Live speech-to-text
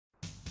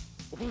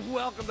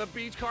Welcome to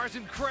Beach Car's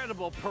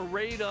incredible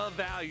parade of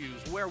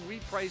values, where we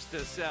price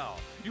to sell.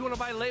 You want to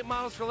buy late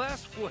models for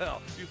less?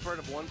 Well, you've heard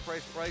of one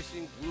price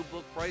pricing, blue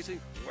book pricing,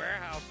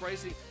 warehouse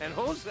pricing, and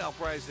wholesale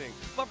pricing.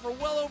 But for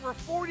well over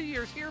 40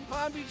 years here in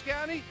Palm Beach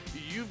County,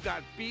 you've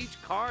got Beach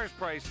Car's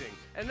pricing.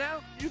 And now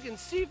you can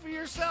see for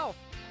yourself.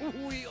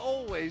 We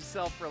always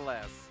sell for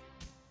less.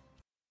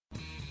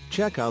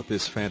 Check out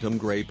this Phantom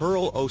Gray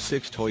Pearl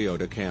 06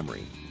 Toyota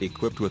Camry,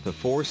 equipped with a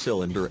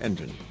 4-cylinder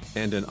engine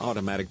and an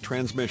automatic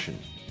transmission.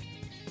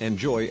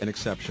 Enjoy an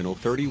exceptional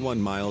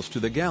 31 miles to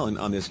the gallon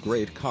on this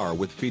great car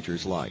with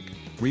features like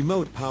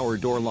remote power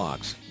door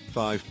locks,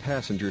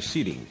 5-passenger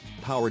seating,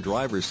 power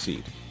driver's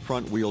seat,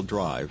 front-wheel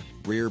drive,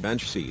 rear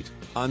bench seat,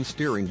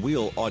 on-steering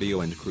wheel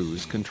audio and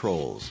cruise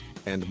controls,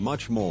 and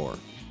much more.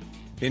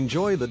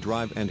 Enjoy the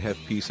drive and have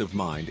peace of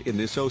mind in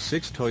this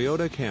 06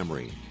 Toyota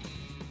Camry.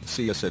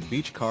 See us at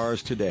Beach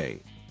Cars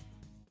today.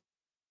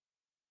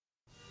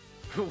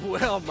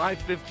 Well, my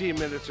 15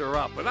 minutes are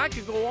up, but I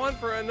could go on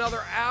for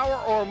another hour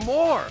or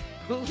more.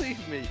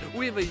 Believe me,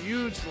 we have a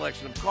huge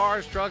selection of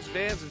cars, trucks,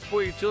 vans, and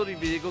sport utility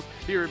vehicles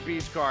here at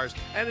Beach Cars.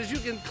 And as you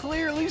can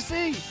clearly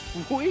see,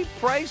 we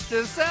price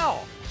to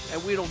sell.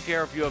 And we don't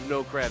care if you have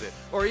no credit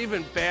or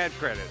even bad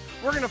credit.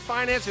 We're going to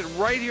finance it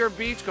right here at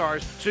Beach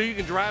Cars so you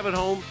can drive it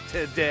home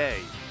today.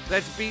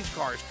 That's Beach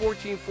Cars,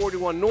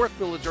 1441 North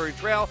Military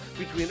Trail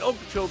between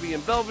Okeechobee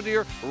and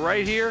Belvedere,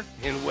 right here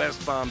in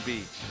West Palm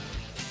Beach.